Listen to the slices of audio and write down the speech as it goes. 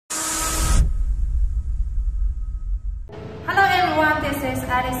is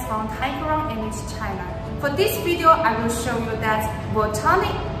Alice from Tycorun and it's China. For this video, I will show you that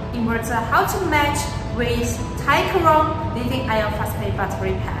Voltronic inverter how to match with Tycorun lithium iron phosphate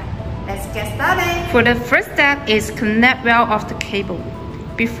battery pack. Let's get started. For the first step is connect well of the cable.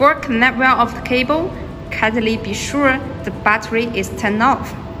 Before connect well of the cable, kindly be sure the battery is turned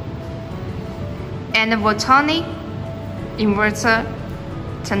off. And the Voltronic inverter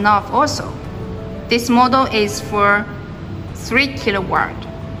turn off also. This model is for 3 kilowatt.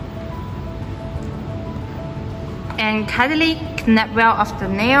 And kindly connect well of the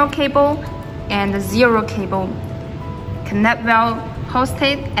nail cable and the zero cable. Connect well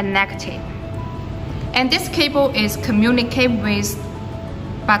positive and negative. And this cable is communicate with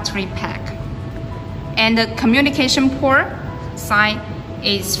battery pack. And the communication port side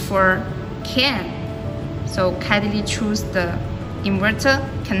is for can. So kindly choose the inverter,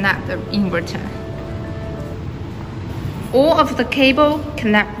 connect the inverter. All of the cable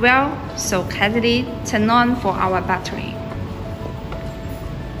connect well, so kindly turn on for our battery.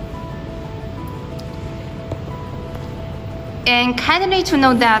 And kindly to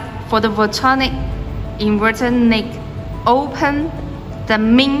know that for the Voltronic inverter need open the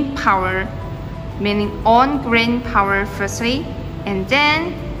main power, meaning on green power firstly, and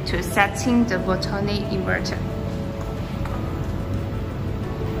then to setting the Voltronic inverter.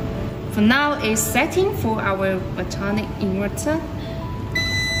 For now is setting for our Voltronic inverter.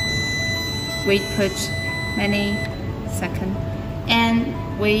 Wait put many seconds, and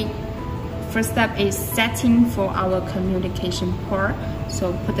first step is setting for our communication port.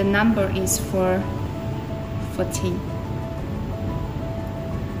 So put the number is for 14.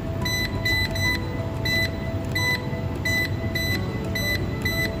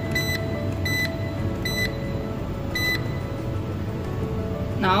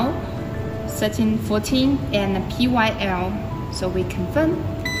 Now setting 14 and PYL, so we confirm,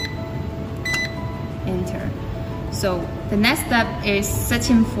 enter. So the next step is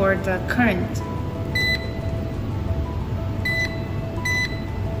setting for the current.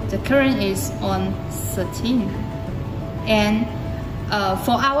 The current is on 13. And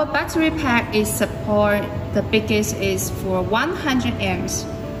for our battery pack is support, the biggest is for 100 amps.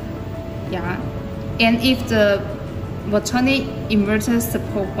 Yeah. And if the Voltronic inverter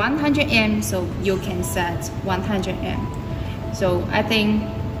support 100 amp, so you can set 100 amp. So I think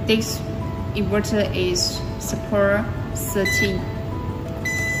this inverter is support 13.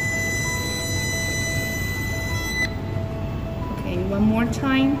 Okay, one more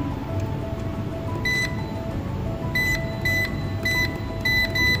time.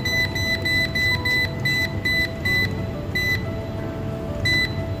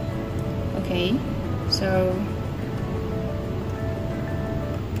 Okay, so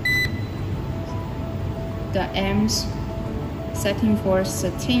the amps setting for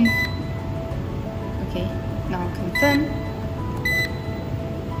 13. Okay, now confirm.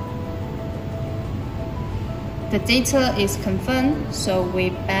 The data is confirmed, so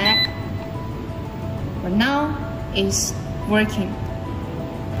we back. But now it's working.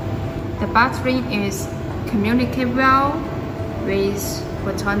 The battery is communicate well with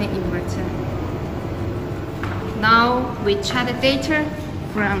Voltronic inverter. Now we check the data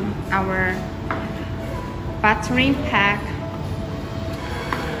from our battery pack.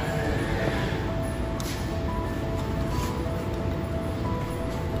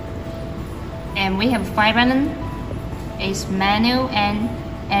 And we have 5 button. It's menu and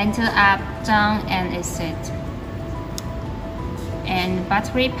enter up, down and exit. And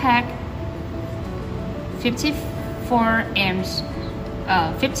battery pack 54 amps,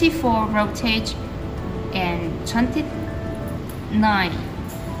 54 voltage and 29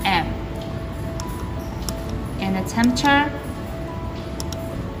 amp. And the temperature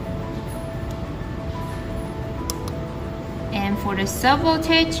and for the cell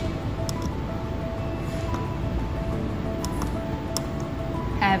voltage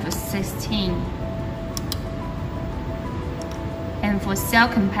have 16, and for cell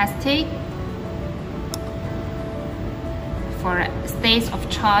capacity for state of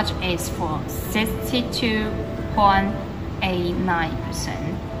charge is for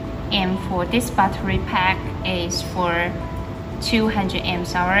 62.89%. And for this battery pack is for 200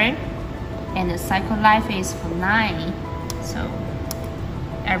 amp hour, and the cycle life is for 9. So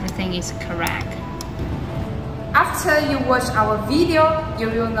everything is correct. After you watch our video, you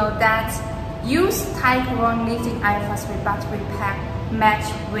will know that use Tycorun lithium iron phosphate battery pack match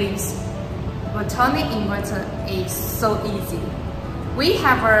with Voltronic inverter is so easy. We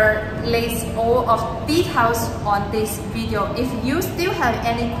have a list all of details on this video. If you still have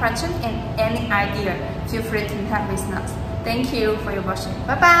any question and any idea, feel free to contact with us. Thank you for your watching.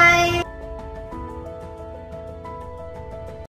 Bye bye.